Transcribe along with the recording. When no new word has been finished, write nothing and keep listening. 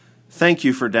Thank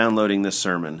you for downloading this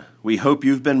sermon. We hope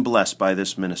you've been blessed by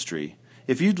this ministry.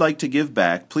 If you'd like to give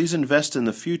back, please invest in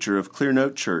the future of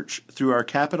Clearnote Church through our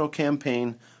capital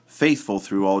campaign, Faithful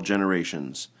Through All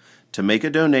Generations. To make a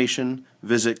donation,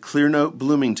 visit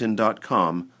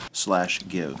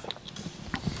clearnotebloomington.com/give.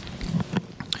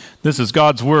 This is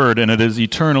God's word, and it is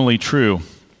eternally true.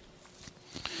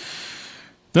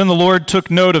 Then the Lord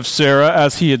took note of Sarah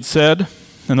as he had said,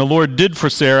 and the Lord did for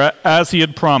Sarah as he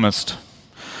had promised.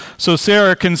 So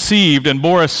Sarah conceived and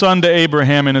bore a son to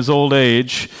Abraham in his old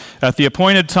age, at the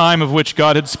appointed time of which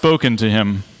God had spoken to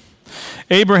him.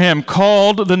 Abraham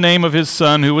called the name of his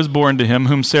son who was born to him,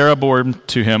 whom Sarah bore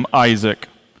to him, Isaac.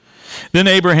 Then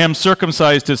Abraham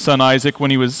circumcised his son Isaac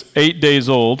when he was 8 days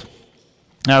old,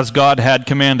 as God had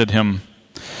commanded him.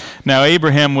 Now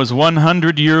Abraham was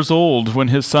 100 years old when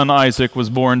his son Isaac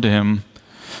was born to him.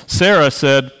 Sarah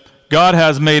said, "God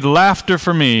has made laughter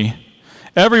for me.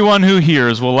 Everyone who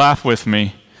hears will laugh with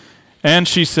me." And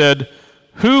she said,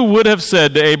 "Who would have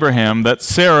said to Abraham that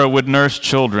Sarah would nurse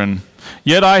children?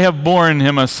 Yet I have borne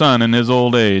him a son in his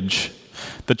old age."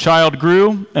 The child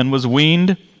grew and was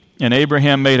weaned, and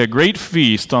Abraham made a great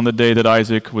feast on the day that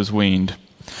Isaac was weaned.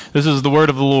 This is the word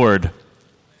of the Lord.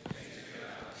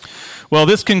 Well,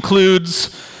 this concludes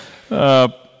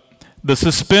the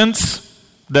suspense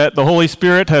that the Holy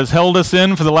Spirit has held us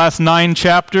in for the last 9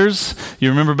 chapters. You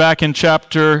remember back in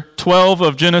chapter 12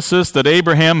 of Genesis that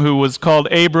Abraham, who was called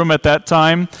Abram at that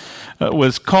time,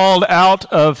 was called out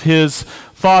of his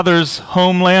father's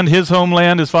homeland, his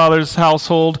father's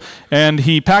household, and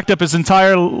he packed up his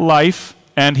entire life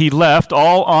and he left,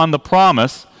 all on the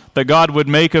promise that God would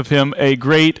make of him a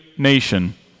great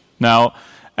nation. Now,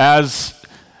 as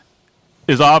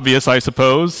is obvious, I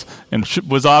suppose, and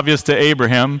was obvious to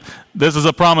Abraham, this is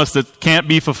a promise that can't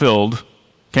be fulfilled,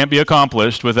 can't be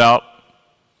accomplished without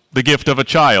the gift of a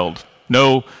child.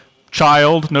 No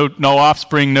child, no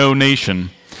offspring, no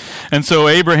nation. And so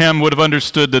Abraham would have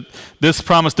understood that this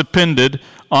promise depended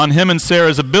on him and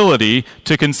Sarah's ability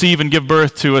to conceive and give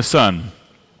birth to a son.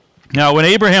 Now, when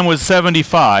Abraham was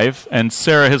 75 and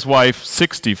Sarah, his wife,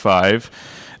 65,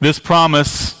 this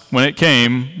promise, when it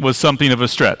came, was something of a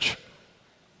stretch.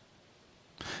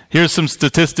 Here's some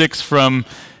statistics from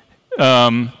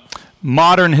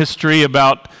modern history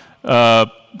about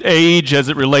age as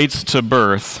it relates to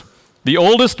birth. The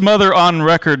oldest mother on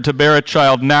record to bear a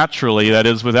child naturally, that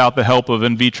is, without the help of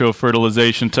in vitro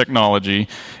fertilization technology,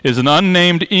 is an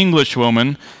unnamed English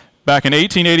woman back in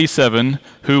 1887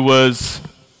 who was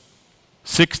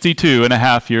 62 and a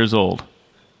half years old.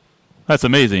 That's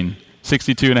amazing.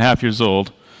 62 and a half years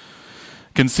old.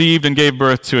 Conceived and gave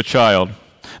birth to a child.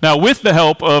 Now, with the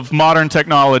help of modern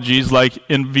technologies like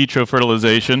in vitro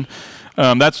fertilization,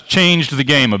 that's changed the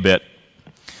game a bit.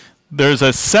 There's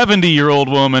a 70-year-old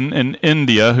woman in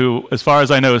India who, as far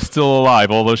as I know, is still alive,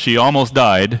 although she almost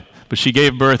died, but she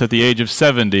gave birth at the age of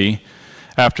 70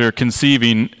 after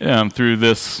conceiving through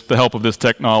the help of this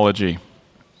technology.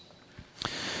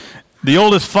 The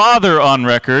oldest father on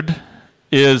record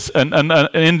is an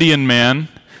Indian man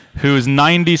who is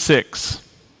 96.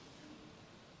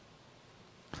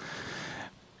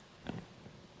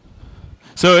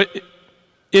 So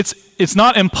it's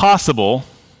not impossible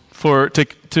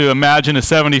to imagine a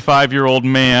 75-year-old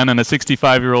man and a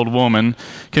 65-year-old woman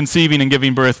conceiving and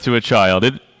giving birth to a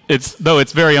child. Though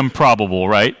it's very improbable,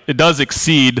 right? It does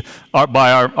exceed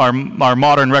by our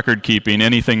modern record keeping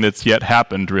anything that's yet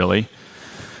happened, really.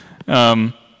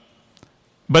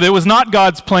 But it was not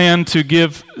God's plan to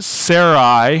give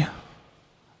Sarai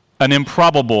an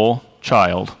improbable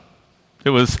child. It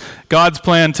was God's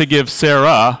plan to give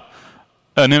Sarah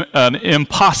an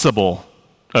impossible,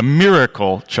 a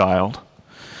miracle child.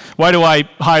 Why do I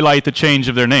highlight the change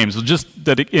of their names? Well, just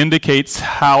that it indicates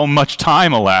how much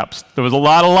time elapsed. There was a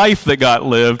lot of life that got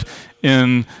lived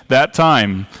in that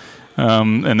time.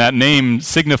 And that name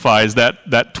signifies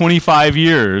that 25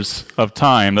 years of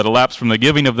time that elapsed from the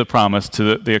giving of the promise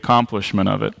to the accomplishment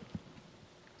of it.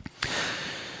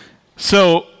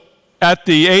 So, at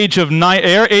the age of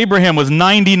Abraham was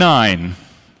 99,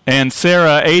 and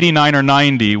Sarah 89 or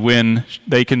 90 when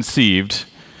they conceived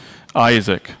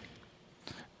Isaac.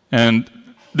 And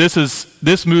this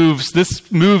moves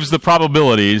the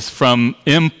probabilities from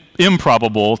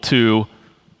improbable to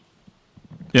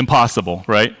impossible,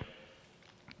 right?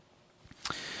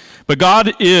 But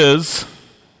God is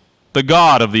the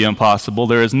God of the impossible.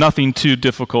 There is nothing too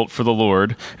difficult for the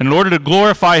Lord. And in order to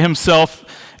glorify himself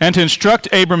and to instruct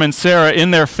Abram and Sarah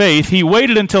in their faith, he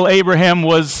waited until Abraham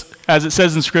was, as it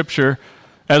says in Scripture,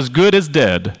 as good as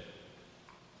dead.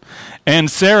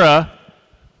 And Sarah,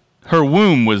 her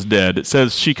womb was dead. It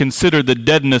says she considered the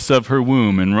deadness of her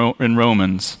womb in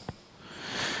Romans,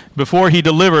 before he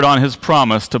delivered on his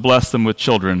promise to bless them with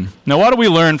children. Now, what do we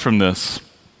learn from this?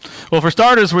 Well, for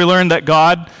starters, we learn that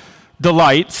God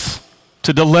delights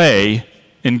to delay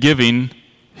in giving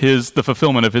the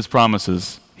fulfillment of his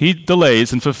promises. He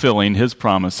delays in fulfilling his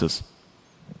promises.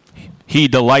 He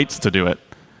delights to do it.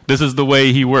 This is the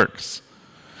way he works.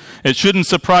 It shouldn't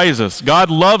surprise us.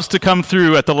 God loves to come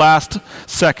through at the last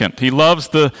second. He loves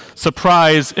the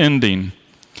surprise ending.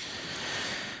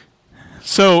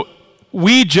 So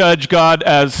we judge God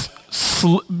as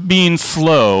being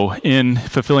slow in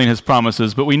fulfilling his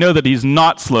promises, but we know that he's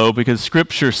not slow because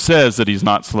Scripture says that he's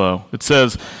not slow. It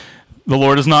says, the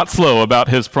Lord is not slow about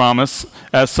his promise,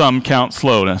 as some count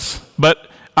slowness. But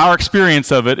our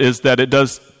experience of it is that it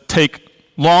does take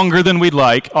longer than we'd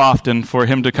like, often, for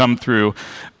him to come through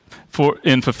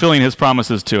in fulfilling his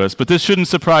promises to us. But this shouldn't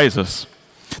surprise us.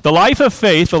 The life of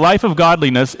faith, the life of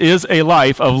godliness, is a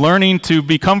life of learning to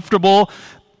be comfortable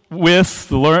with,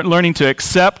 learning to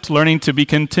accept, learning to be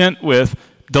content with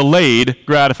delayed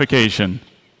gratification.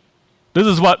 This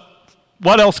is what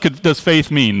else does faith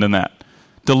mean than that?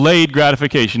 Delayed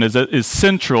gratification is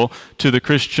central to the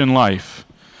Christian life.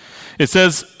 It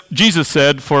says, Jesus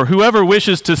said, "For whoever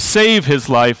wishes to save his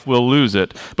life will lose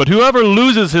it, but whoever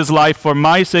loses his life for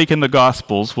my sake and the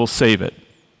gospel's will save it."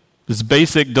 This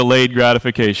basic delayed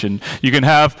gratification. You can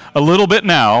have a little bit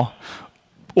now,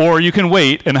 or you can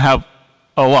wait and have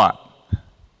a lot.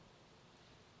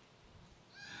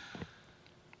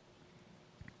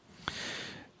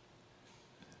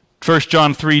 1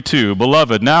 John 3:2,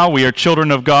 "Beloved, now we are children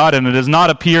of God, and it has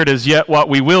not appeared as yet what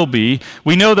we will be.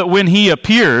 We know that when he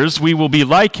appears, we will be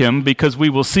like him because we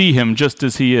will see him just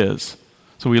as he is."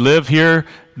 So we live here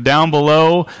down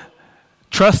below,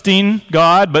 trusting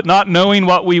God, but not knowing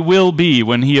what we will be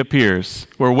when he appears.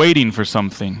 We're waiting for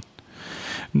something.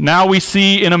 "Now we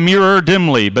see in a mirror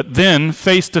dimly, but then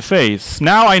face to face.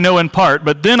 Now I know in part,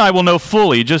 but then I will know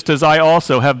fully, just as I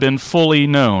also have been fully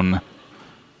known."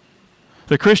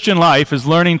 The Christian life is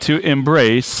learning to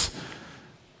embrace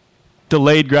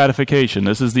delayed gratification.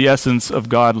 This is the essence of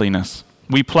godliness.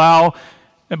 We plow,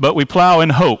 but we plow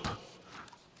in hope.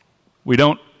 We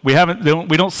don't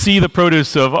see the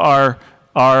produce of our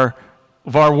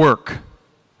work.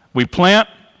 We plant,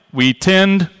 we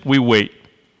tend, we wait.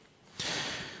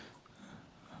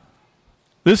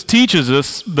 This teaches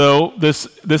us, though,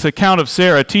 this account of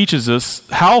Sarah teaches us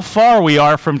how far we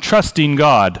are from trusting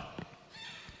God.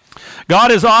 God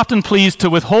is often pleased to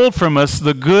withhold from us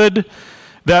the good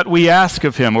that we ask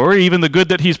of him, or even the good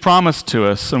that he's promised to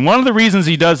us. And one of the reasons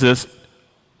he does this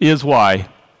is why?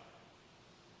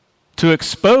 To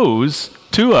expose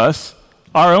to us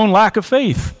our own lack of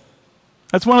faith.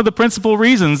 That's one of the principal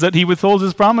reasons that he withholds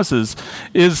his promises,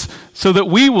 is so that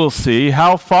we will see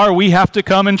how far we have to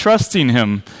come in trusting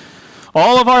him.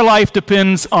 All of our life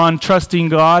depends on trusting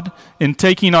God, in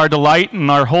taking our delight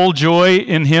and our whole joy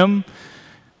in him.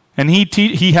 And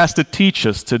he has to teach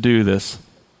us to do this.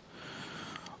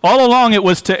 All along it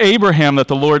was to Abraham that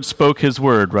the Lord spoke his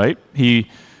word, right? He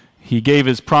gave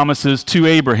his promises to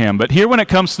Abraham. But here when it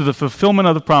comes to the fulfillment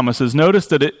of the promises, notice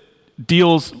that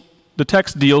the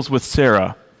text deals with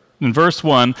Sarah. In verse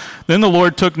 1, "Then the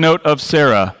Lord took note of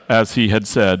Sarah, as he had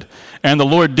said, and the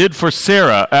Lord did for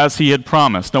Sarah as he had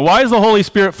promised." Now, why is the Holy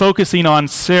Spirit focusing on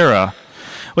Sarah?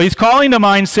 Well, he's calling to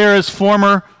mind Sarah's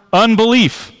former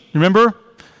unbelief. Remember?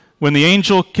 When the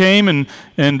angel came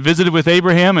and visited with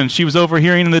Abraham and she was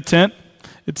overhearing in the tent,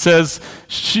 it says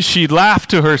she laughed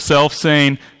to herself,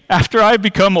 saying, "After I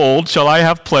become old, shall I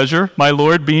have pleasure, my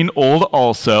Lord being old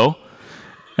also?"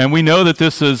 And we know that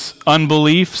this is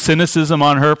unbelief, cynicism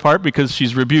on her part, because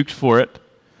she's rebuked for it.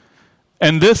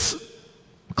 And this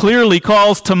clearly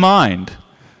calls to mind,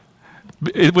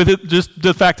 just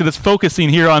the fact that it's focusing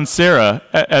here on Sarah,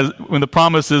 as when the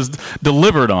promise is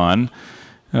delivered on.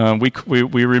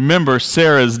 We remember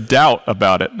Sarah's doubt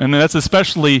about it. And that's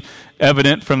especially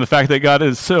evident from the fact that God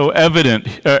is so emphatic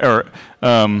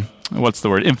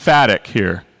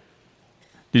here.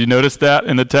 Did you notice that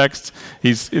in the text?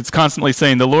 It's constantly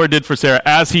saying, the Lord did for Sarah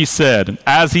as he said,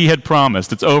 as he had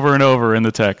promised. It's over and over in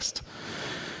the text.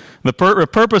 The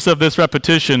purpose of this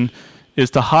repetition is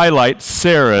to highlight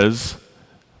Sarah's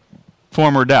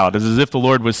former doubt. It's as if the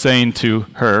Lord was saying to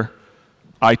her,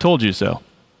 "I told you so.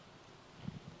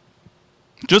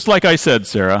 Just like I said,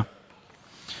 Sarah."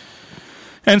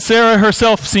 And Sarah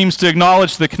herself seems to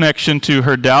acknowledge the connection to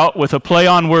her doubt with a play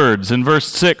on words. In verse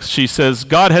 6, she says,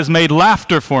 "God has made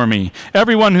laughter for me.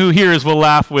 Everyone who hears will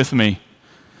laugh with me."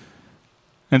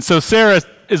 And so Sarah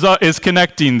is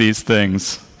connecting these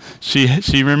things.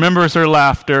 She remembers her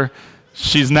laughter,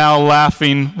 she's now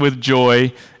laughing with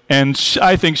joy, and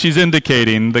I think she's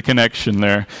indicating the connection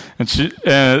there. And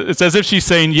it's as if she's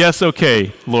saying, yes,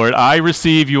 okay, Lord, I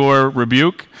receive your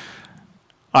rebuke.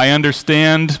 I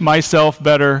understand myself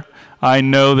better. I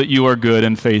know that you are good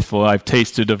and faithful. I've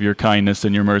tasted of your kindness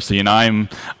and your mercy, and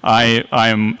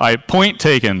I point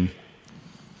taken.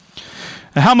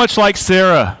 And how much like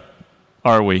Sarah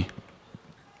are we?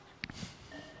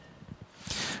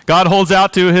 God holds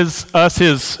out to us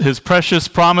his precious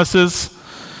promises.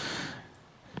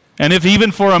 And if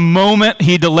even for a moment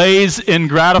he delays in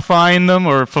gratifying them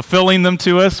or fulfilling them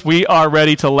to us, we are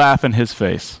ready to laugh in his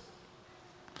face.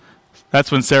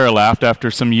 That's when Sarah laughed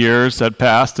after some years had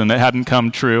passed and it hadn't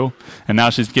come true. And now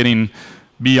she's getting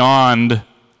beyond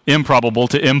improbable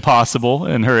to impossible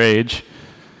in her age.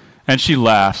 And she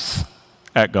laughs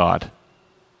at God.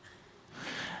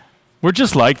 We're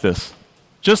just like this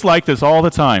all the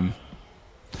time.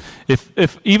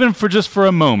 If even for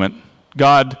a moment,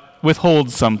 God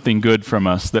withholds something good from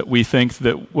us that we think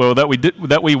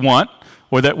that we want,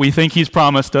 or that we think he's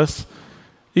promised us,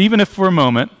 even if for a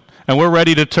moment, and we're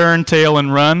ready to turn tail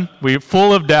and run, we're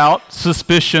full of doubt,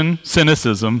 suspicion,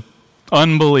 cynicism,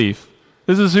 unbelief.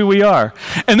 This is who we are.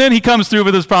 And then he comes through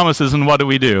with his promises, and what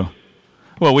do?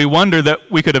 Well, we wonder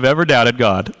that we could have ever doubted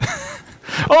God.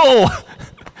 Oh,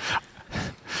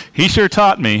 he sure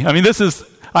taught me. I mean,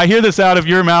 I hear this out of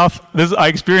your mouth. I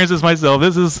experience this myself.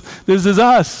 This is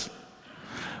us.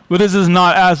 But this is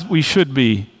not as we should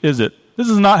be, is it? This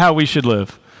is not how we should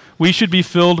live. We should be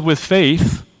filled with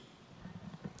faith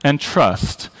and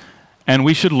trust, and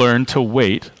we should learn to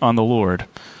wait on the Lord.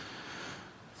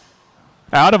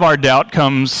 Out of our doubt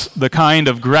comes the kind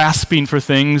of grasping for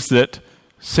things that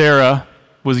Sarah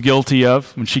was guilty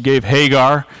of when she gave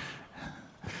Hagar.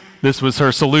 This was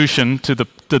her solution to the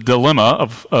dilemma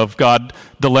of God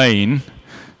delaying.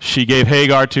 She gave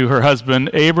Hagar to her husband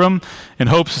Abram in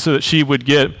hopes so that she would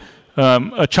get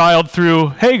a child through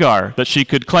Hagar that she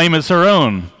could claim as her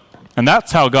own. And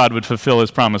that's how God would fulfill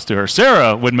his promise to her.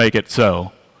 Sarah would make it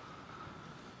so.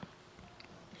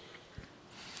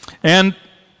 And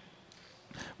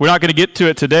we're not going to get to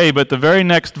it today, but the very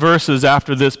next verses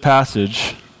after this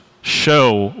passage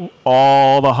show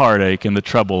all the heartache and the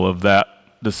trouble of that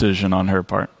decision on her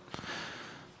part.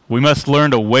 We must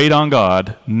learn to wait on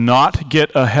God, not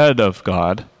get ahead of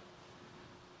God,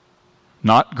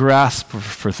 not grasp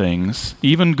for things,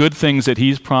 even good things that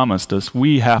he's promised us.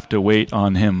 We have to wait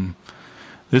on him.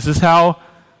 This is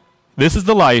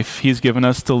the life he's given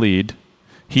us to lead.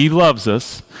 He loves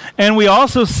us. And we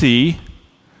also see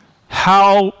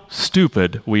how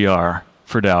stupid we are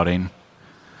for doubting.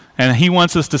 And he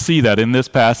wants us to see that in this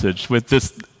passage with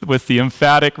the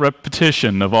emphatic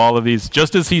repetition of all of these.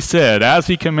 Just as he said, as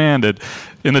he commanded,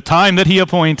 in the time that he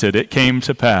appointed, it came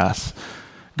to pass.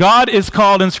 God is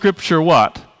called in Scripture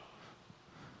what?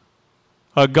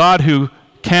 A God who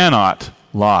cannot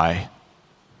lie.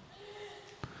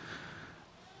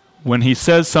 When he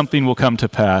says something will come to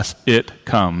pass, it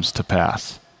comes to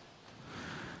pass.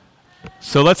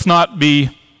 So let's not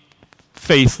be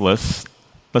faithless.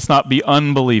 Let's not be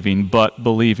unbelieving, but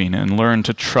believing, and learn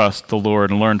to trust the Lord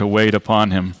and learn to wait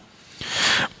upon him.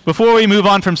 Before we move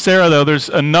on from Sarah, though, there's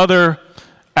another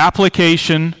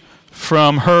application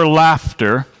from her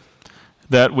laughter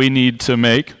that we need to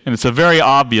make, and it's a very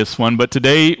obvious one, but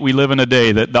today we live in a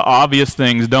day that the obvious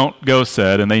things don't go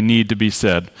said, and they need to be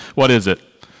said. What is it?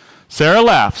 Sarah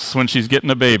laughs when she's getting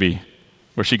a baby,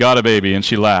 or she got a baby, and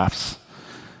she laughs.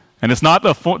 And it's not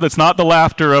the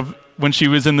laughter of when she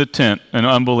was in the tent and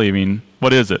unbelieving.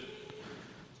 What is it?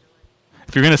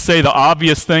 If you're going to say the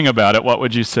obvious thing about it, what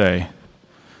would you say?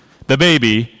 The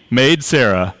baby made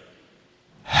Sarah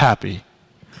happy.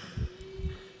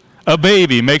 A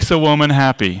baby makes a woman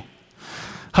happy.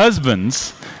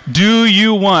 Husbands, do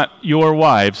you want your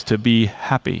wives to be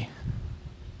happy?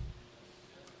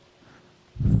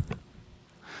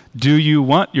 Do you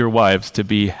want your wives to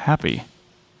be happy?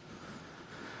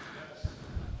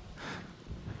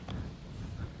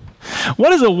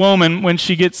 What is a woman when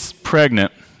she gets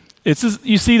pregnant?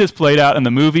 You see this played out in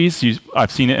the movies.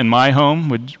 I've seen it in my home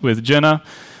with Jenna.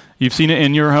 You've seen it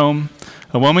in your home.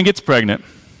 A woman gets pregnant.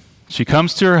 She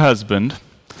comes to her husband.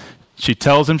 She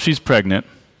tells him she's pregnant.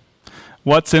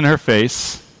 What's in her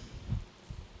face?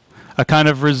 A kind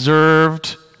of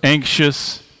reserved,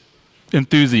 anxious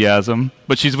enthusiasm,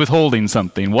 but she's withholding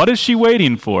something. What is she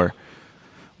waiting for?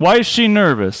 Why is she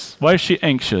nervous? Why is she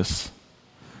anxious?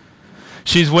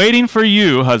 She's waiting for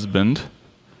you, husband,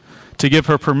 to give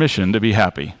her permission to be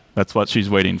happy. That's what she's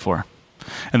waiting for.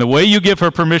 And the way you give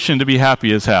her permission to be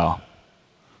happy is how?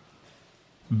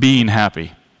 Being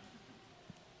happy.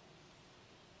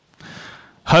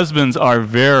 Husbands are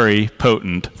very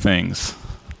potent things.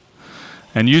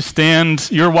 And you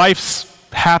stand, your wife's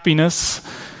happiness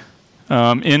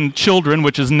in children,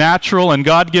 which is natural and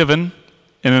God-given,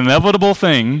 an inevitable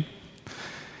thing,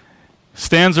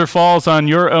 stands or falls on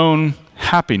your own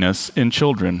happiness in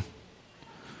children.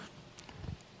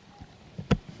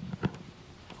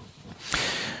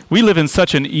 We live in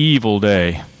such an evil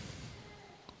day,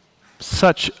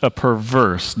 such a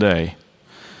perverse day.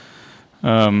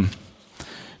 I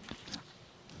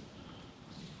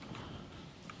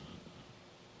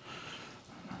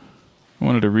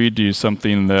wanted to read to you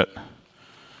something that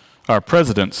our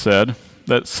president said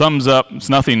that sums up, it's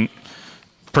nothing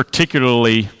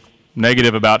particularly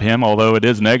negative about him, although it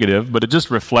is negative, but it just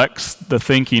reflects the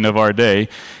thinking of our day.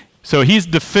 So he's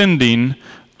defending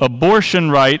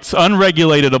abortion rights,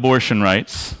 unregulated abortion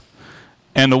rights,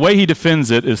 and the way he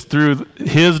defends it is through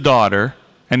his daughter,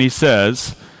 and he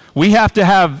says, we have to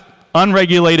have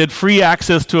unregulated free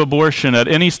access to abortion at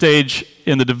any stage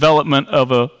in the development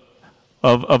of a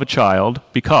child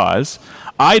because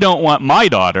I don't want my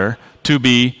daughter to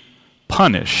be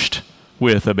punished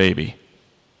with a baby.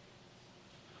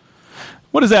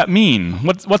 What does that mean?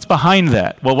 What's behind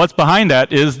that? Well, what's behind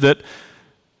that is that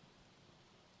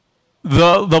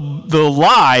the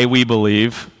lie we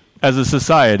believe as a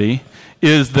society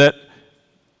is that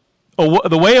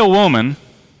the way a woman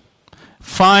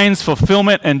finds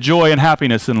fulfillment and joy and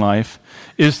happiness in life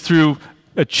is through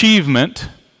achievement,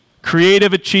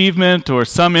 creative achievement, or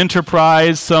some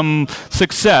enterprise, some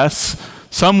success,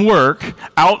 some work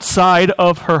outside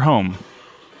of her home.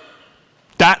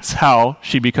 That's how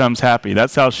she becomes happy.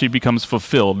 That's how she becomes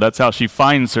fulfilled. That's how she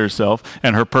finds herself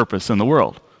and her purpose in the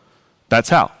world. That's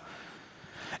how.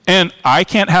 And I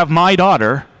can't have my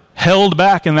daughter held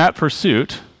back in that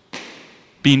pursuit,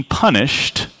 being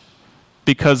punished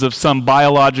because of some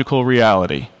biological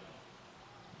reality.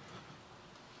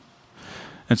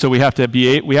 And so we have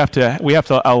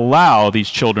to allow these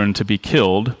children to be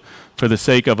killed for the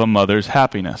sake of a mother's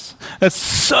happiness. That's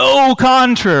so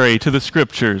contrary to the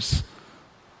scriptures.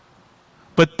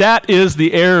 But that is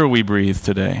the air we breathe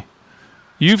today.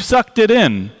 You've sucked it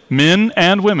in, men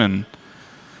and women,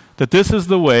 that this is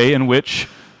the way in which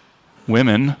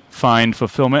women find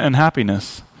fulfillment and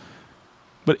happiness.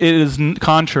 But it is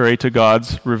contrary to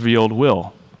God's revealed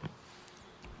will.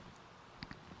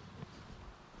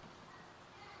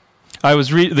 I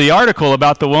was reading the article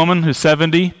about the woman who's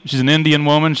 70. She's an Indian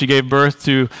woman. She gave birth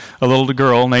to a little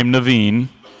girl named Naveen.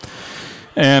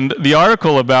 And the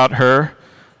article about her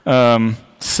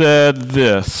said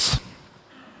this.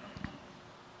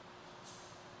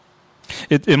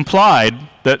 It implied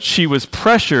that she was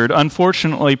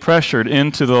unfortunately pressured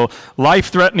into the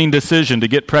life-threatening decision to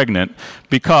get pregnant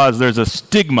because there's a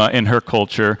stigma in her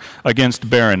culture against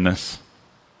barrenness.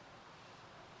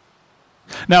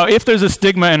 Now, if there's a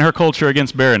stigma in her culture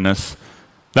against barrenness,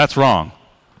 that's wrong.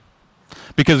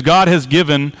 Because God has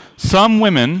given some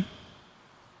women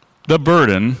the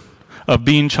burden of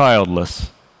being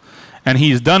childless. And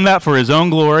he's done that for his own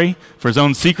glory, for his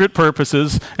own secret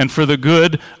purposes, and for the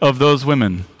good of those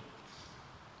women.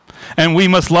 And we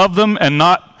must love them and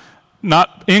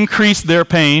not increase their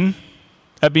pain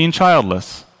at being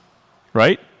childless.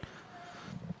 Right?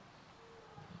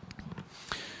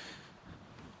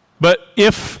 But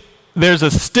if there's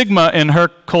a stigma in her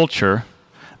culture,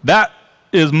 that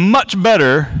is much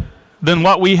better than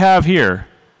what we have here.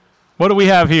 What do we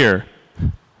have here?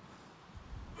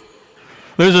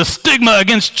 There's a stigma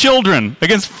against children,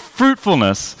 against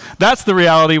fruitfulness. That's the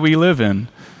reality we live in.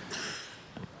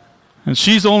 And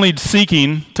she's only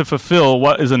seeking to fulfill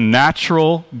what is a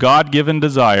natural, God-given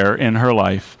desire in her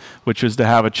life, which is to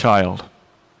have a child.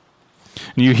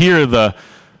 And you hear in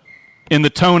the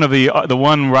tone of the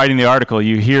one writing the article,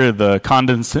 you hear the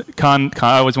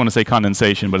I always want to say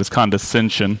condensation, but it's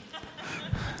condescension.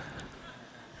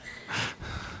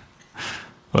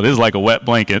 Well, it is like a wet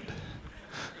blanket.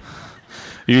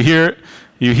 You hear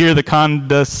the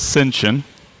condescension,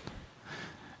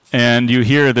 and you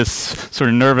hear this sort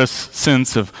of nervous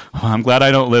sense of, I'm glad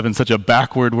I don't live in such a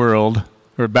backward world,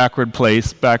 or backward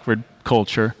place, backward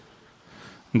culture.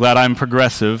 I'm glad I'm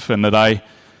progressive and that I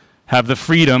have the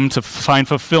freedom to find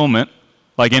fulfillment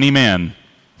like any man.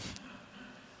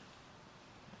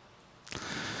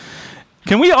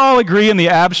 Can we all agree in the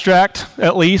abstract,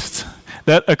 at least,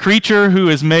 that a creature who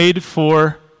is made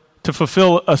to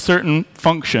fulfill a certain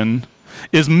function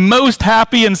is most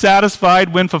happy and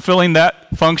satisfied when fulfilling that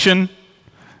function?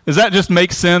 Does that just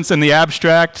make sense in the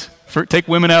abstract? Take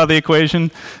women out of the equation.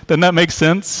 Doesn't that make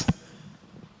sense?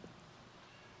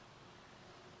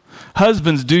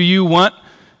 Husbands, do you want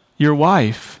your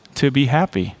wife to be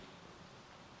happy?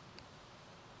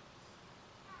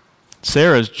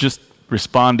 Sarah's just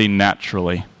responding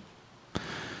naturally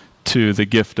to the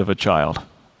gift of a child,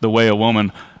 the way a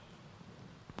woman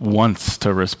wants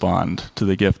to respond to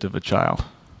the gift of a child.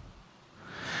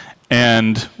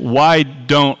 And why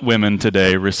don't women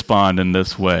today respond in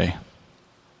this way?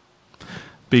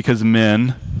 Because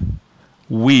men,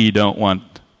 we don't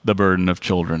want the burden of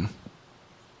children.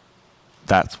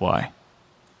 That's why.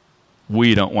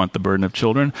 We don't want the burden of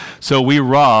children. So we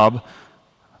rob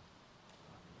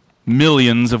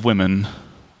millions of women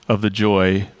of the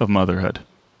joy of motherhood.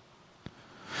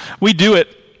 We do it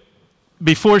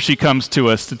before she comes to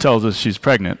us to tell us she's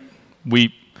pregnant.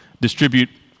 We distribute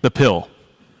the pill.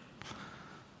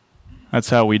 That's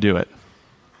how we do it.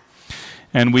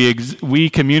 And we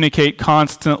communicate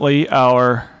constantly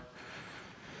our,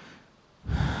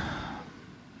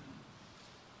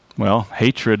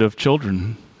 hatred of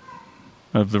children,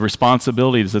 of the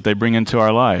responsibilities that they bring into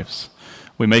our lives.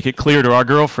 We make it clear to our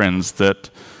girlfriends that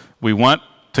we want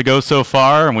to go so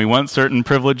far and we want certain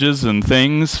privileges and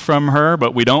things from her,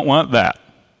 but we don't want that.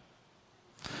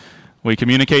 We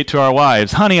communicate to our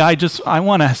wives, honey, I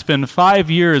want to spend 5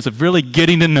 years of really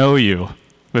getting to know you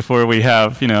before we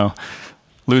have,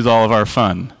 lose all of our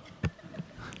fun.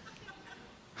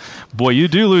 Boy, you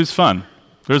do lose fun.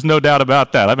 There's no doubt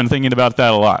about that. I've been thinking about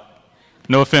that a lot.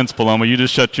 No offense, Paloma, you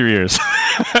just shut your ears.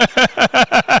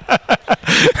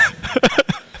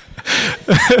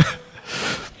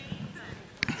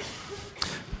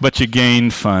 But you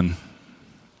gain fun.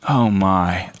 Oh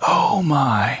my.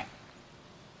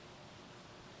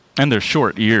 And they're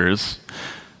short years.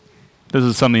 This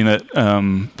is something that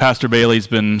Pastor Bailey's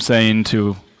been saying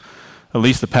to at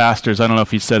least the pastors. I don't know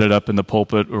if he set it up in the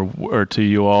pulpit or to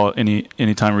you all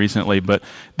any time recently, but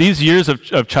these years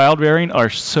of childbearing are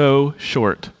so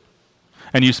short.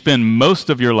 And you spend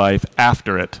most of your life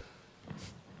after it.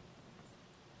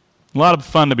 A lot of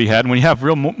fun to be had when you have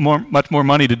much more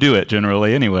money to do it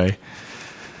generally anyway.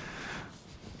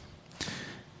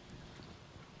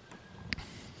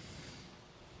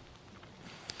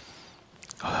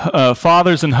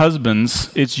 Fathers and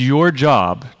husbands, it's your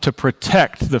job to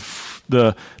protect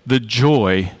the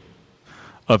joy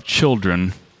of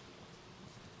children,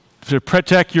 to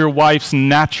protect your wife's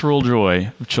natural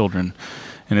joy of children.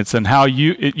 And it's in how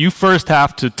you first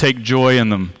have to take joy in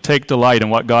them, take delight in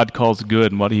what God calls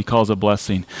good and what he calls a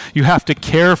blessing. You have to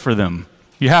care for them.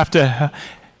 You have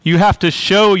to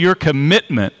show your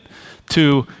commitment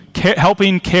to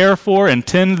helping care for and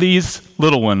tend these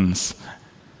little ones.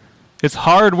 It's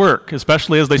hard work,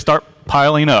 especially as they start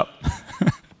piling up.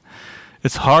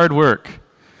 It's hard work.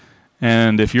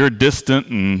 And if you're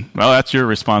distant that's your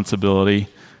responsibility.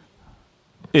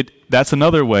 That's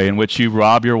another way in which you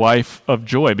rob your wife of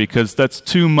joy because that's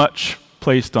too much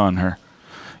placed on her.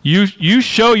 You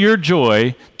show your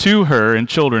joy to her and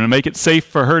children and make it safe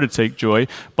for her to take joy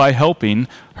by helping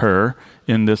her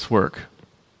in this work.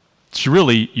 It's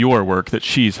really your work that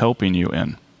she's helping you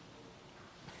in.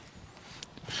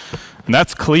 And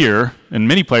that's clear in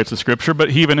many places of Scripture,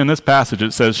 but even in this passage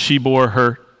it says she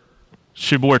bore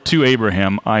to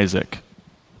Abraham Isaac.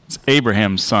 It's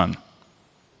Abraham's son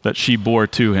that she bore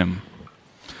to him.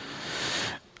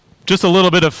 Just a little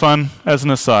bit of fun as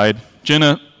an aside.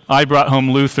 Jenna, I brought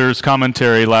home Luther's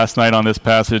commentary last night on this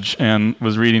passage and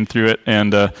was reading through it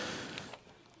and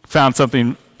found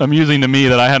something amusing to me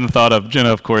that I hadn't thought of.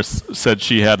 Jenna, of course, said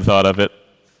she had thought of it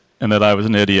and that I was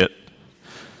an idiot.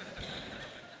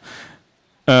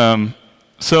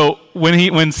 So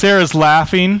when Sarah's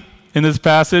laughing in this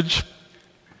passage,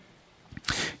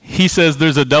 he says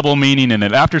there's a double meaning in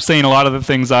it. After saying a lot of the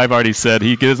things I've already said,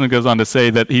 he goes on to say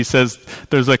that he says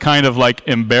there's a kind of like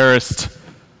embarrassed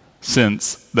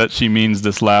sense that she means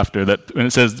this laughter. That when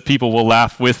it says people will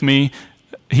laugh with me,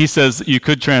 he says you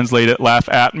could translate it laugh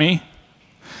at me.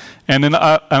 And then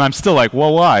I'm still like,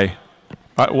 well, why?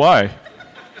 Why?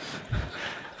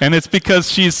 And it's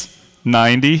because she's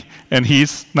 90 and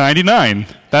he's 99.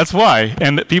 That's why.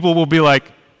 And people will be like,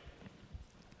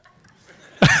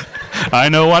 I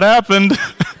know what happened.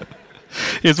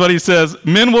 Is what he says.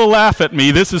 Men will laugh at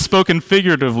me. This is spoken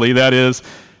figuratively. That is,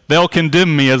 they'll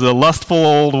condemn me as a lustful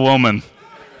old woman.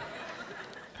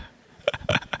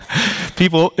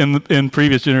 People in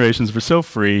previous generations were so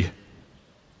free.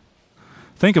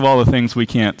 Think of all the things we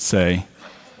can't say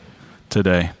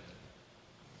today.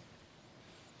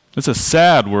 It's a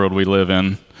sad world we live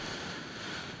in.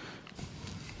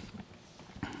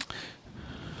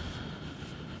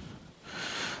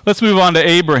 Let's move on to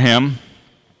Abraham.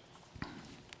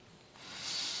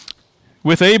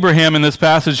 With Abraham in this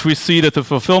passage, we see that the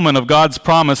fulfillment of God's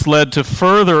promise led to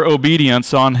further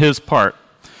obedience on his part.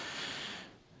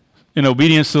 In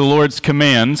obedience to the Lord's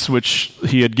commands, which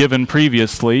he had given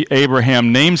previously,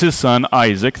 Abraham names his son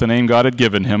Isaac, the name God had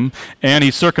given him, and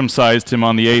he circumcised him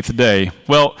on the 8th day.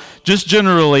 Well, just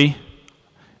generally,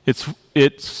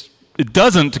 it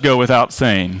doesn't go without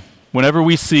saying. Whenever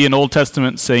we see an Old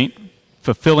Testament saint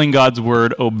fulfilling God's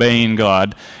word, obeying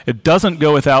God, it doesn't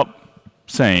go without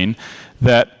saying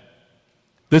that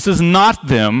this is not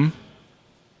them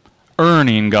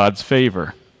earning God's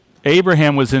favor.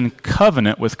 Abraham was in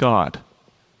covenant with God.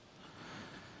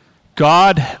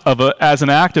 God, as an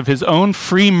act of his own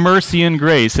free mercy and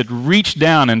grace, had reached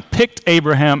down and picked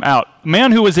Abraham out, a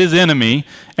man who was his enemy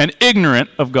and ignorant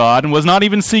of God and was not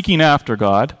even seeking after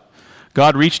God.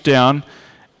 God reached down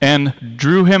and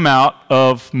drew him out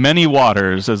of many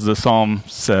waters, as the psalm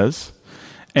says,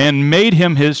 and made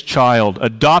him his child,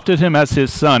 adopted him as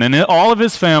his son, and all of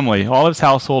his family, all of his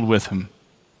household with him.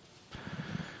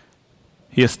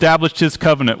 He established his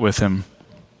covenant with him.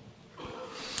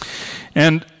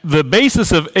 And the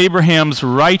basis of Abraham's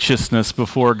righteousness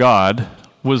before God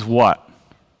was what?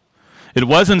 It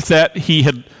wasn't that he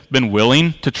had been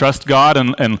willing to trust God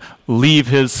and leave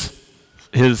his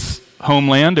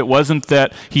homeland. It wasn't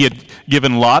that he had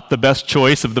given Lot the best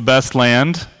choice of the best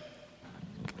land.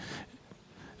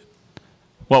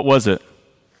 What was it?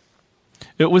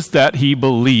 It was that he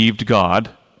believed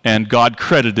God, and God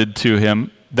credited to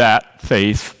him that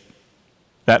faith,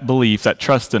 that belief, that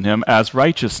trust in him as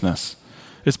righteousness.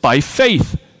 It's by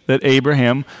faith that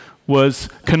Abraham was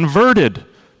converted,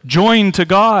 joined to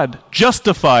God,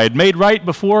 justified, made right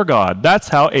before God. That's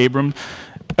how Abram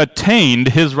attained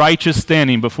his righteous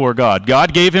standing before God.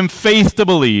 God gave him faith to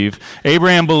believe.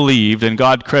 Abraham believed, and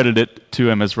God credited it to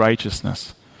him as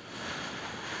righteousness.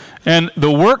 And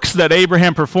the works that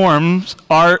Abraham performs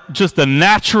are just the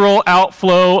natural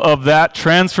outflow of that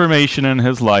transformation in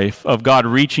his life, of God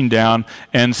reaching down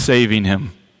and saving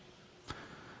him.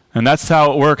 And that's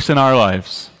how it works in our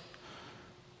lives.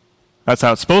 That's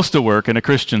how it's supposed to work in a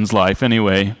Christian's life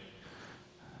anyway,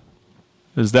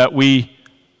 is that we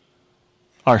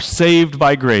are saved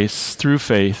by grace through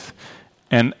faith,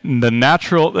 and the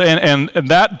natural and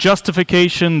that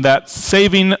justification, that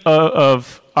saving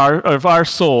of our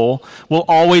soul will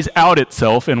always out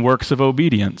itself in works of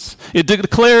obedience. It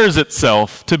declares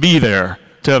itself to be there,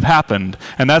 to have happened.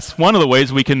 And that's one of the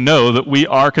ways we can know that we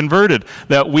are converted,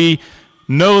 that we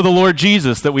know the Lord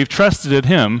Jesus, that we've trusted in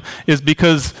him, is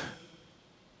because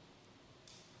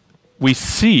we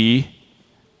see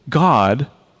God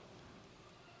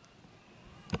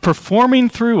performing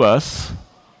through us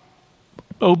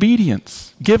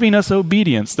obedience, giving us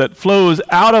obedience that flows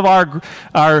out of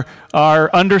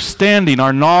our understanding,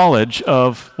 our knowledge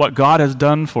of what God has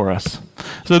done for us.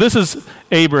 So this is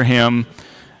Abraham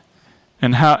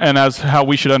and how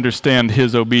we should understand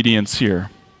his obedience here.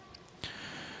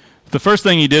 The first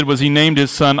thing he did was he named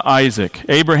his son Isaac.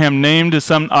 Abraham named his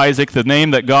son Isaac the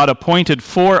name that God appointed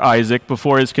for Isaac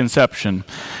before his conception.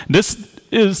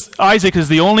 Isaac is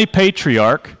the only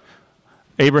patriarch,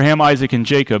 Abraham, Isaac, and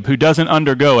Jacob, who doesn't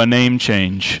undergo a name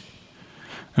change.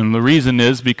 And the reason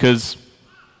is because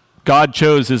God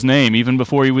chose his name even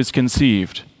before he was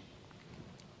conceived.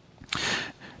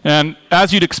 And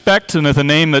as you'd expect, and with a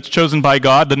name that's chosen by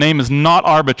God, the name is not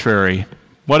arbitrary.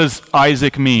 What does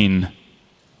Isaac mean?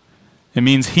 It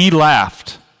means he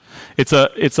laughed. It's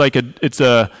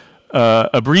a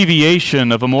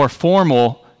abbreviation of a more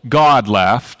formal God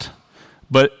laughed,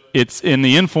 but it's in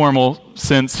the informal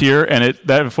sense here, and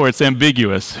therefore it's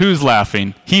ambiguous. Who's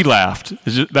laughing? He laughed.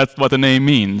 That's what the name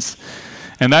means.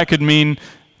 And that could mean,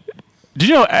 did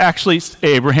you know actually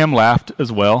Abraham laughed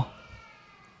as well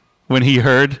when he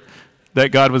heard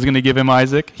that God was going to give him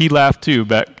Isaac? He laughed too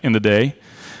back in the day.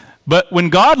 But when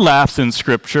God laughs in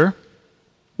Scripture,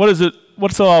 what's it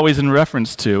always in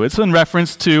reference to? It's in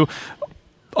reference to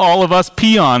all of us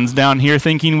peons down here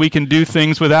thinking we can do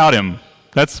things without him.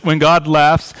 That's when God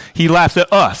laughs. He laughs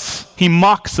at us. He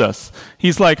mocks us.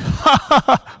 He's like, ha ha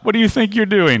ha, what do you think you're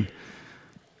doing?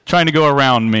 Trying to go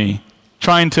around me.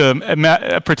 Trying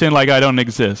to pretend like I don't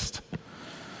exist.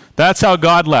 That's how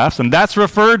God laughs, and that's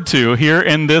referred to here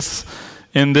in this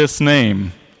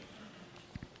name.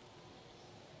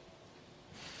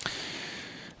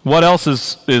 What else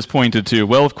is pointed to?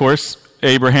 Well, of course,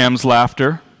 Abraham's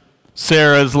laughter,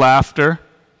 Sarah's laughter,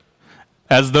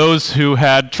 as those who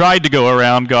had tried to go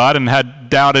around God and had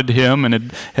doubted him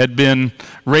and had been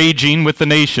raging with the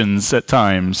nations at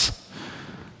times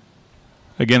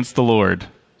against the Lord,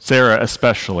 Sarah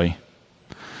especially.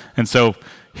 And so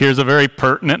here's a very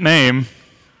pertinent name.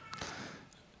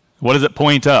 What does it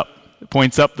point up? It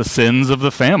points up the sins of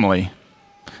the family.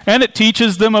 And it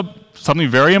teaches them something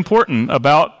very important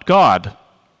about God.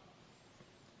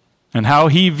 and how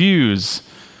he views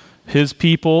his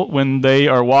people when they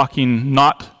are walking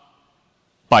not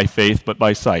by faith but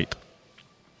by sight.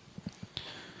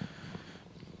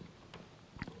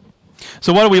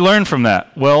 So what do we learn from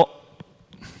that? Well,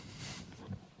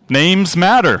 names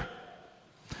matter.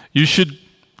 You should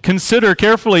consider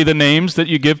carefully the names that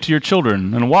you give to your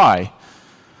children. And why?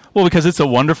 Well, because it's a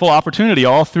wonderful opportunity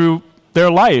all through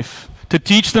their life to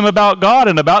teach them about God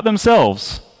and about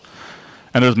themselves.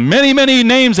 And there's many, many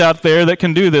names out there that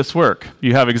can do this work.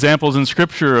 You have examples in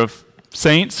Scripture of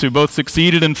saints who both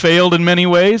succeeded and failed in many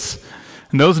ways.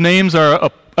 And those names are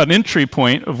an entry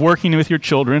point of working with your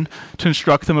children to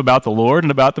instruct them about the Lord and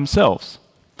about themselves.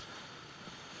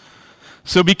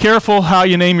 So be careful how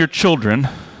you name your children.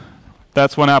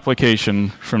 That's one application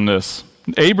from this.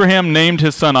 Abraham named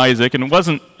his son Isaac, and it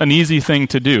wasn't an easy thing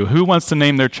to do. Who wants to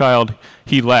name their child?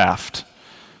 He laughed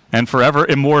and forever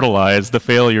immortalized the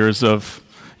failures of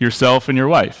yourself and your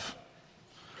wife.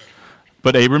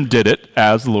 But Abram did it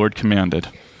as the Lord commanded.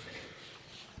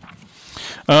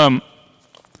 Then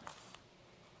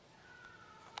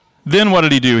what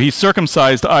did he do? He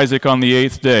circumcised Isaac on the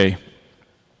 8th day.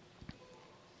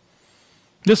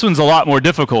 This one's a lot more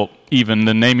difficult even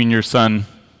than naming your son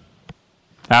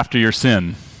after your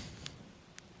sin.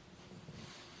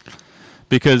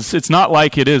 Because it's not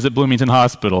like it is at Bloomington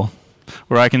Hospital,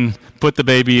 where I can put the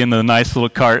baby in the nice little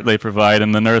cart they provide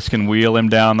and the nurse can wheel him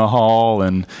down the hall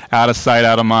and out of sight,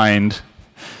 out of mind.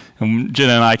 And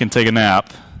Jenna and I can take a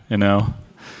nap, And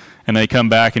they come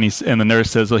back and the nurse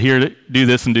says, well, here, do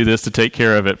this and do this to take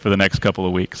care of it for the next couple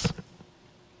of weeks.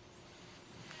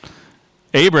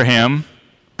 Abraham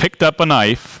picked up a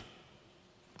knife.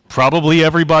 Probably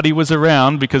everybody was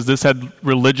around because this had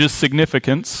religious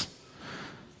significance.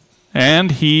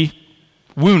 And he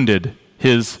wounded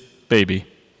his baby,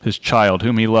 his child,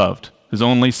 whom he loved, his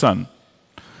only son.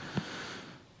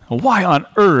 Why on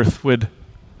earth would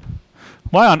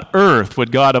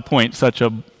God appoint such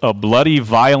a bloody,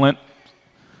 violent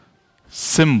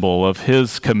symbol of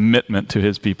his commitment to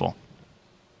his people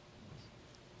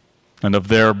and of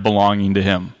their belonging to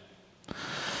him?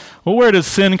 Well, where does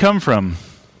sin come from?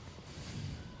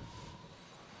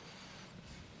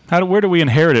 Where do we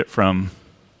inherit it from?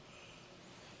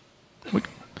 It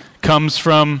comes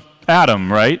from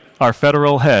Adam, right? Our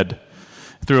federal head.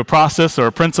 Through a process or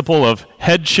a principle of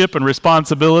headship and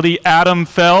responsibility, Adam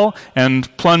fell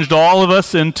and plunged all of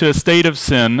us into a state of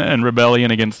sin and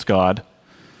rebellion against God.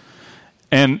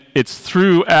 And it's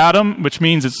through Adam, which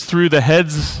means it's through the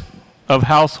heads of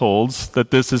households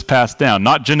that this is passed down.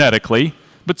 Not genetically,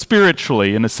 but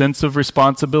spiritually, in a sense of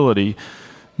responsibility.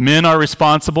 Men are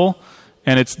responsible,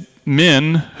 and it's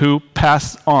men who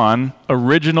pass on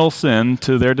original sin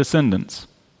to their descendants.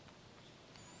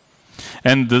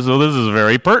 And this is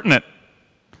very pertinent.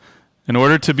 In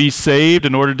order to be saved,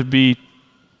 in order to be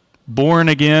born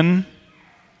again,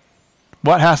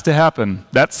 what has to happen?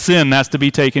 That sin has to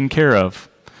be taken care of.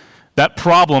 That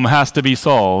problem has to be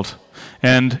solved.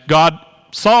 And God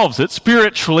solves it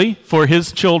spiritually for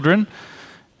his children,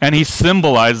 and he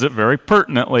symbolizes it very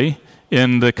pertinently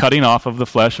in the cutting off of the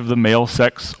flesh of the male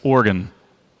sex organ.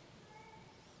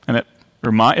 And it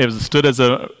stood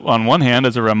on one hand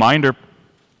as a reminder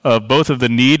of both of the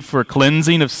need for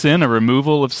cleansing of sin, a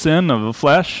removal of sin of the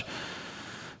flesh,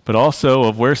 but also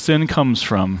of where sin comes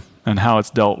from and how it's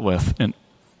dealt with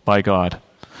by God.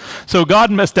 So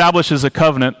God establishes a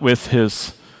covenant with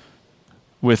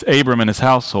Abram and his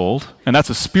household, and that's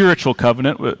a spiritual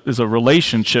covenant, is a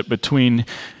relationship between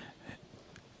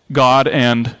God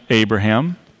and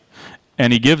Abraham,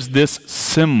 and he gives this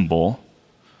symbol,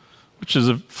 which is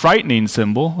a frightening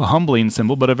symbol, a humbling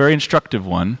symbol, but a very instructive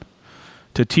one,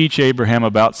 to teach Abraham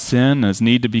about sin and his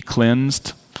need to be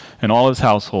cleansed and all his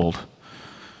household.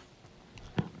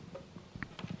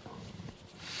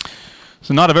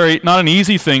 So not an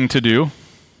easy thing to do,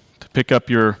 to pick up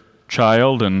your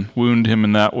child and wound him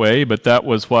in that way, but that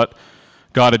was what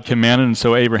God had commanded, and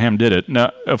so Abraham did it.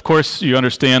 Now, of course, you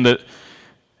understand that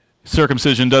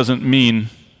circumcision doesn't mean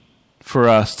for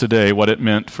us today what it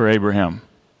meant for Abraham.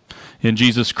 In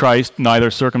Jesus Christ, neither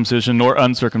circumcision nor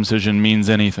uncircumcision means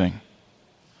anything.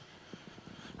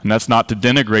 And that's not to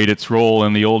denigrate its role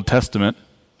in the Old Testament.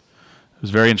 It was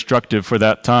very instructive for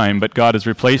that time, but God has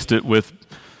replaced it with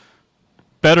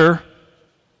better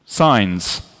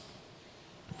signs.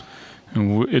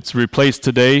 And it's replaced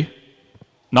today,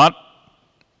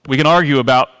 we can argue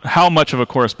about how much of a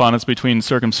correspondence between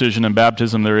circumcision and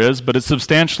baptism there is, but it's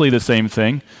substantially the same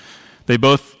thing. They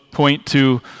both point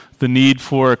to the need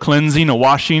for a cleansing, a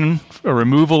washing, a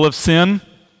removal of sin,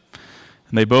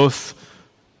 and they both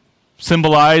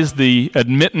symbolize the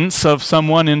admittance of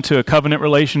someone into a covenant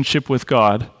relationship with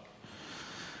God.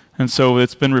 And so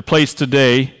it's been replaced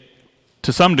today,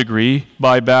 to some degree,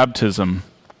 by baptism.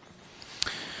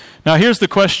 Now here's the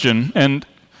question, and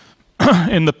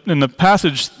in the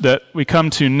passage that we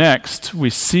come to next, we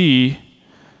see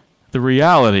the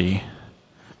reality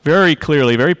very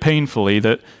clearly, very painfully,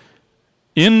 that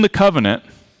in the covenant,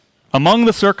 among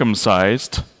the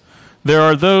circumcised, there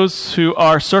are those who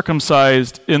are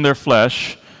circumcised in their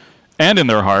flesh and in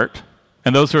their heart,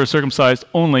 and those who are circumcised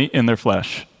only in their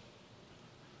flesh.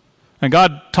 And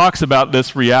God talks about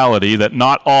this reality that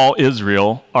not all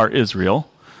Israel are Israel.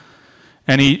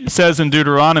 And he says in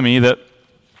Deuteronomy that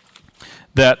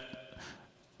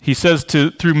he says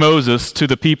through Moses to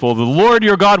the people, "The Lord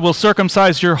your God will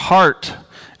circumcise your heart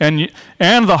and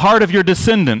the heart of your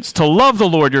descendants, to love the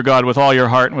Lord your God with all your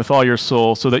heart and with all your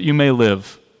soul, so that you may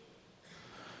live."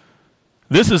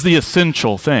 This is the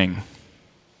essential thing.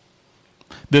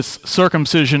 This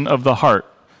circumcision of the heart,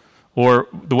 or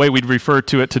the way we'd refer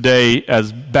to it today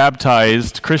as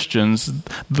baptized Christians,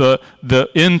 the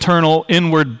internal,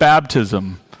 inward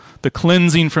baptism, the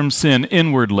cleansing from sin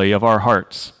inwardly of our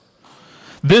hearts.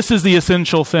 This is the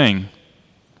essential thing,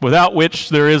 without which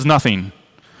there is nothing.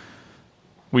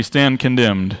 We stand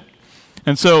condemned.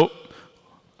 And so,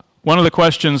 one of the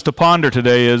questions to ponder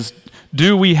today is,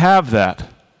 do we have that?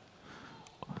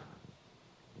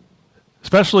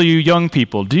 Especially you young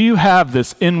people, do you have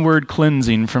this inward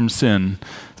cleansing from sin,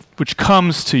 which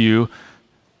comes to you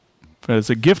as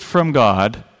a gift from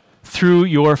God through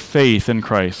your faith in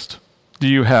Christ? Do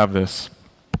you have this?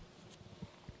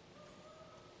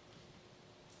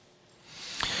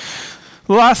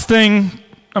 The last thing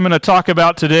I'm going to talk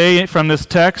about today from this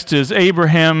text is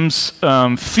Abraham's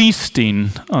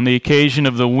feasting on the occasion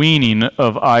of the weaning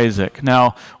of Isaac.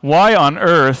 Now, why on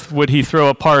earth would he throw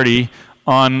a party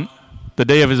on the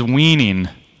day of his weaning?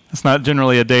 It's not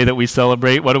generally a day that we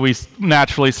celebrate. What do we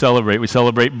naturally celebrate? We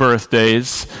celebrate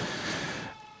birthdays.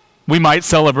 We might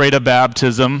celebrate a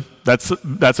baptism. That's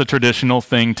a traditional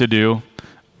thing to do.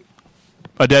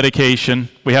 A dedication.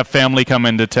 We have family come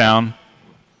into town.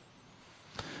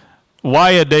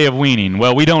 Why a day of weaning?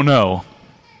 Well, we don't know.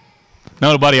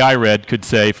 Nobody I read could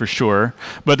say for sure.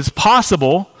 But it's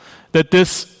possible that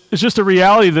this is just a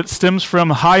reality that stems from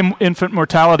high infant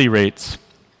mortality rates.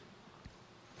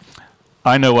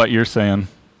 I know what you're saying.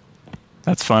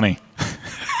 That's funny.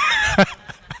 But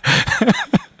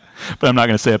I'm not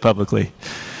going to say it publicly.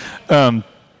 High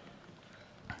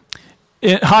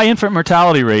infant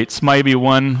mortality rates might be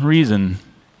one reason.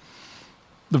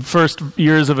 The first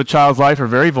years of a child's life are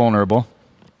very vulnerable.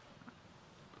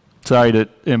 Sorry to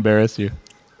embarrass you,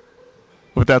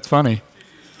 but that's funny.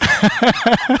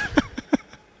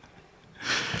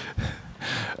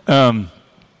 The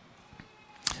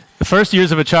first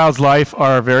years of a child's life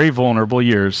are very vulnerable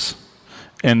years,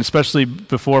 and especially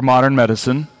before modern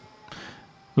medicine,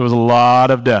 there was a lot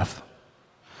of death.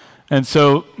 And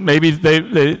so maybe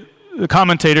the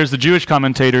commentators, the Jewish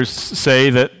commentators, say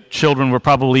that children were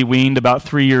probably weaned about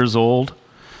 3 years old.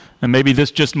 And maybe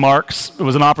this just it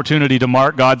was an opportunity to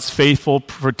mark God's faithful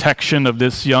protection of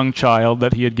this young child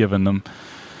that he had given them.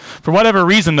 For whatever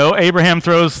reason, though, Abraham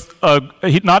throws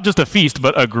not just a feast,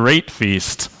 but a great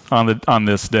feast on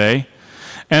this day.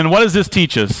 And what does this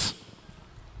teach us?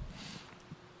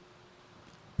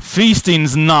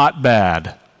 Feasting's not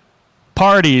bad.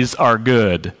 Parties are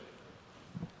good.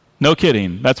 No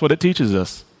kidding. That's what it teaches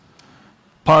us.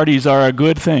 Parties are a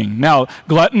good thing. Now,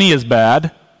 gluttony is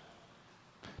bad.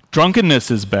 Drunkenness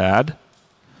is bad.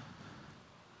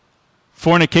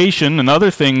 Fornication and other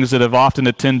things that have often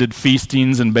attended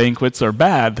feastings and banquets are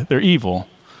bad. They're evil.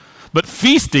 But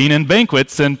feasting and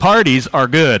banquets and parties are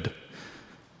good.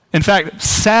 In fact,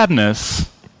 sadness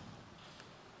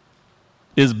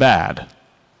is bad.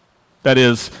 That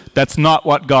is, that's not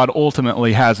what God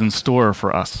ultimately has in store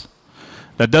for us.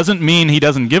 That doesn't mean he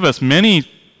doesn't give us many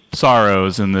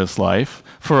sorrows in this life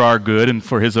for our good and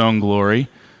for his own glory.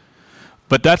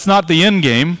 But that's not the end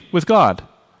game with God.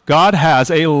 God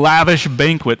has a lavish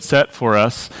banquet set for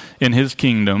us in his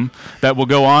kingdom that will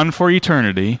go on for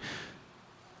eternity.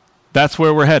 That's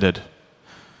where we're headed.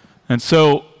 And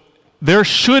so there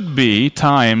should be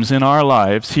times in our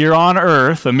lives here on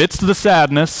earth, amidst the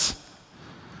sadness,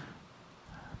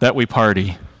 that we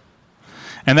party.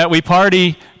 And that we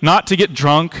party not to get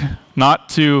drunk, not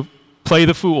to play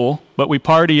the fool, but we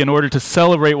party in order to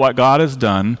celebrate what God has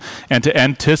done and to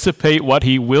anticipate what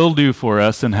he will do for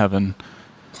us in heaven.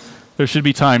 There should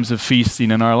be times of feasting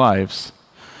in our lives.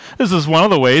 This is one of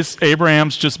the ways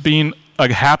Abraham's just being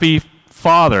a happy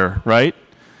father, right?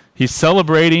 He's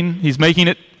celebrating, he's making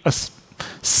it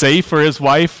safe for his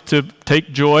wife to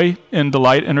take joy and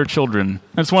delight in her children.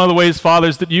 That's one of the ways,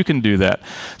 fathers, that you can do that.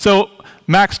 So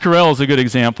Max Carell is a good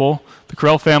example. The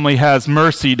Carell family has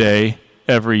Mercy Day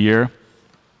every year.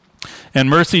 And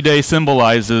Mercy Day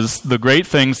symbolizes the great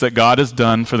things that God has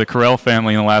done for the Carell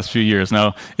family in the last few years.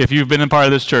 Now, if you've been a part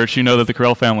of this church, you know that the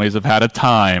Carell families have had a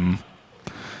time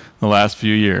the last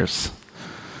few years.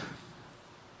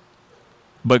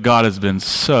 But God has been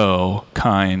so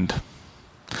kind.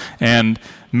 And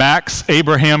Max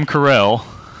Abraham Carell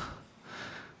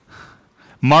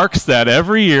marks that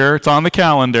every year. It's on the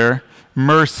calendar,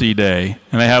 Mercy Day.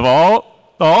 And they have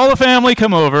all the family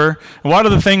come over. And what are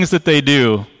the things that they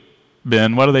do,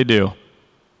 Ben? What do they do?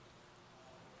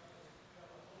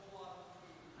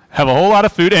 Have a whole lot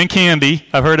of food and candy.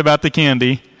 I've heard about the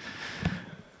candy.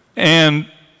 And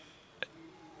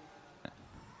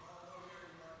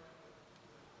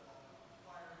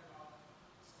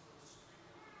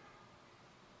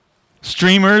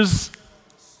streamers,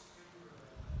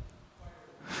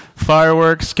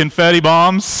 fireworks, confetti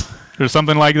bombs, or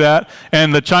something like that.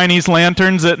 And the Chinese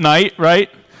lanterns at night, right?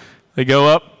 They go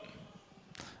up.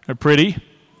 They're pretty.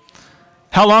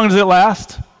 How long does it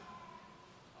last?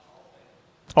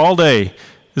 All day.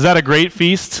 Is that a great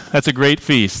feast? That's a great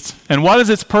feast. And what is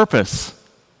its purpose?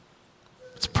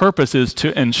 Its purpose is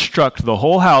to instruct the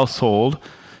whole household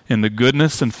in the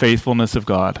goodness and faithfulness of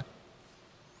God.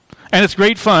 And it's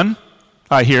great fun,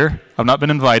 I hear. I've not been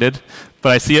invited,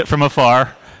 but I see it from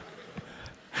afar.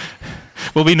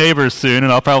 We'll be neighbors soon,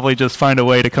 and I'll probably just find a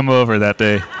way to come over that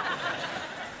day.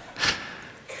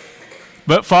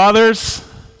 But fathers,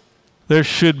 there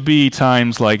should be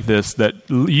times like this that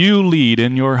you lead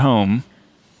in your home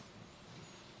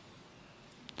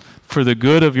for the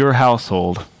good of your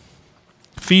household.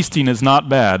 Feasting is not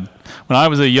bad. When I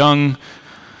was a younger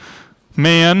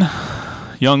man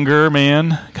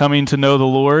coming to know the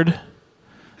Lord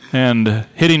and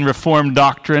hitting Reformed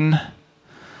doctrine,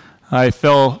 I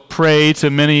fell prey to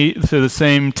the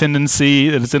same tendency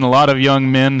that is in a lot of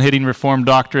young men hitting Reformed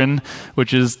doctrine,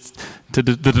 which is to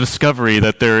the discovery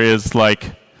that there is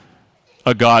like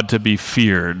a God to be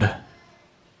feared.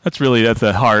 That's really at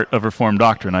the heart of Reformed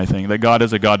doctrine, I think, that God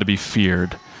is a God to be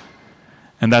feared.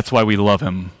 And that's why we love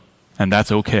him. And that's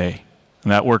okay.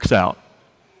 And that works out.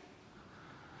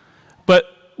 But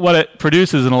what it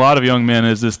produces in a lot of young men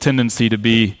is this tendency to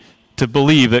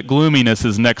believe that gloominess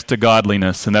is next to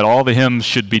godliness and that all the hymns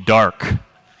should be dark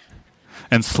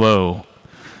and slow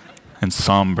and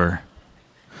somber.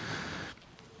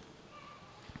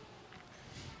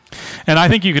 And I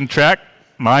think you can track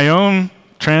my own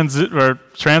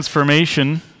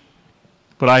transformation,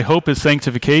 but I hope is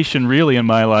sanctification really in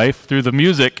my life through the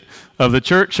music of the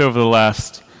church over the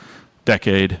last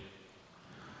decade.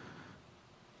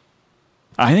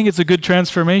 I think it's a good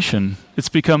transformation. It's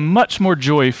become much more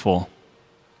joyful.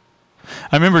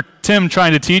 I remember Tim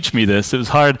trying to teach me this. It was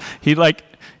hard. He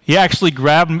actually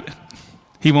grabbed me.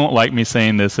 He won't like me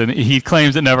saying this, and he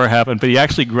claims it never happened, but he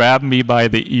actually grabbed me by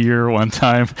the ear one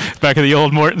time back at the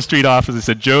old Morton Street office. He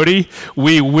said, "Jody,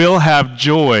 we will have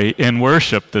joy in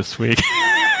worship this week."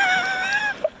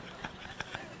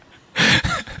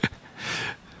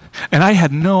 And I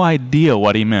had no idea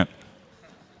what he meant.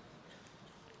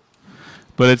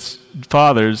 But it's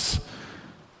fathers.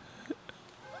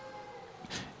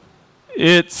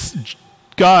 It's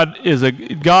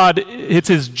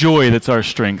his joy that's our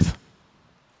strength.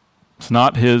 It's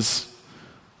not his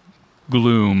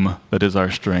gloom that is our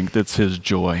strength. It's his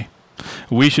joy.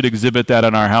 We should exhibit that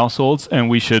in our households, and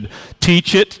we should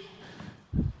teach it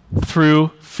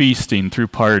through feasting, through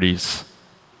parties.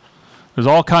 There's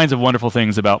all kinds of wonderful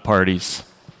things about parties.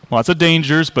 Lots of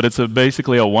dangers, but it's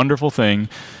basically a wonderful thing,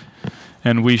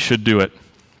 and we should do it.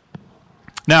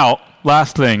 Now,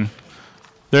 last thing,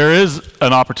 there is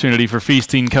an opportunity for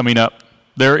feasting coming up.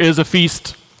 There is a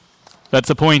feast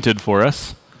that's appointed for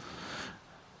us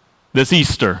this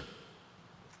Easter.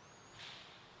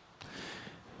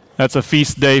 That's a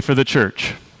feast day for the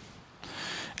church.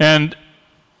 And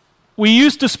we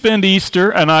used to spend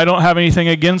Easter, and I don't have anything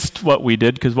against what we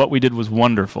did, because what we did was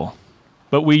wonderful.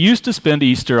 But we used to spend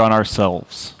Easter on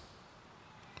ourselves.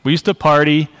 We used to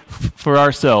party for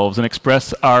ourselves and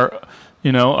express our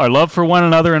love for one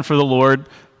another and for the Lord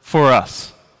for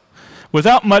us,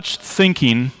 without much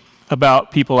thinking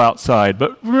about people outside.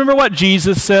 But remember what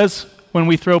Jesus says when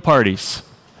we throw parties.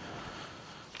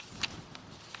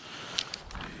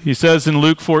 He says in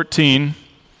Luke 14,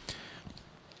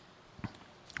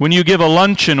 "When you give a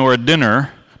luncheon or a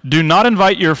dinner, do not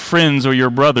invite your friends or your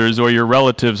brothers or your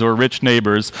relatives or rich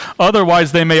neighbors.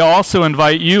 Otherwise, they may also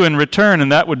invite you in return,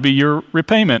 and that would be your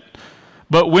repayment.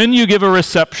 But when you give a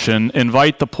reception,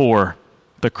 invite the poor,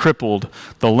 the crippled,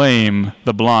 the lame,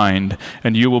 the blind,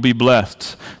 and you will be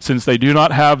blessed, since they do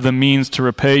not have the means to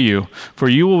repay you, for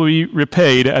you will be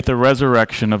repaid at the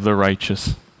resurrection of the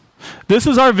righteous. This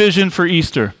is our vision for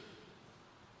Easter.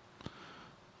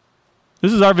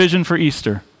 This is our vision for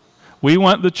Easter. We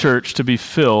want the church to be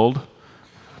filled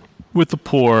with the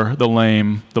poor, the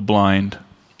lame, the blind.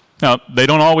 Now, they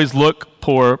don't always look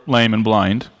poor, lame, and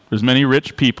blind. There's many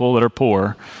rich people that are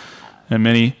poor, and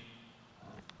many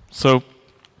so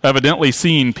evidently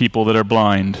seen people that are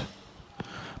blind.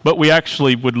 But we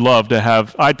actually would love to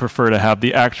have, I'd prefer to have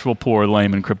the actual poor,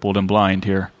 lame, and crippled and blind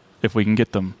here, if we can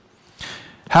get them.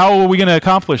 How are we going to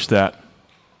accomplish that?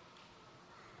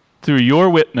 Through your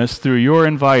witness, through your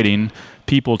inviting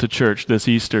people to church this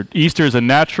Easter. Easter is a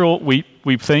natural, we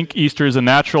think Easter is a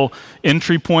natural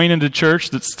entry point into church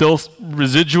that's still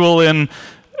residual in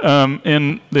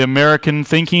the American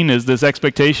thinking, is this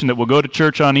expectation that we'll go to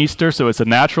church on Easter, so it's a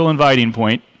natural inviting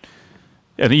point,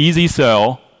 an easy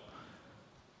sell,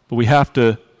 but we have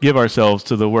to give ourselves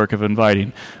to the work of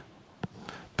inviting.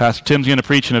 Pastor Tim's going to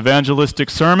preach an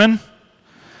evangelistic sermon.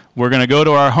 We're going to go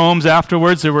to our homes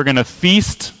afterwards and we're going to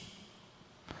feast.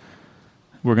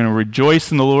 We're going to rejoice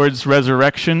in the Lord's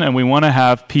resurrection, and we want to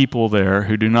have people there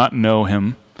who do not know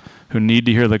him, who need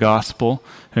to hear the gospel,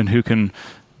 and who can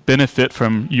benefit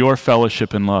from your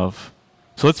fellowship and love.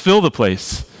 So let's fill the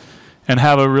place and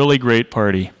have a really great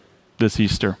party this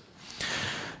Easter.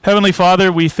 Heavenly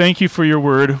Father, we thank you for your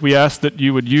word. We ask that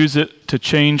you would use it to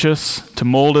change us, to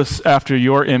mold us after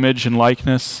your image and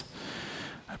likeness.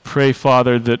 I pray,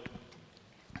 Father, that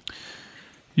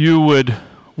you would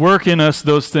work in us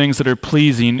those things that are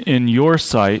pleasing in your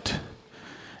sight,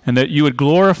 and that you would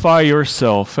glorify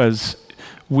yourself as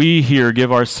we here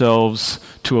give ourselves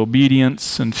to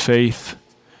obedience and faith.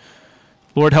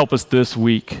 Lord, help us this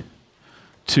week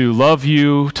to love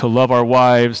you, to love our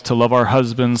wives, to love our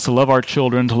husbands, to love our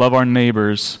children, to love our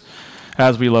neighbors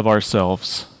as we love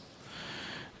ourselves.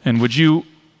 And would you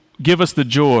give us the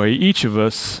joy, each of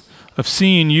us, of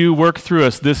seeing you work through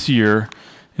us this year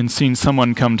and seeing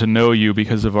someone come to know you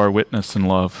because of our witness and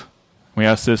love. We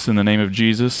ask this in the name of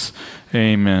Jesus.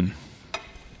 Amen.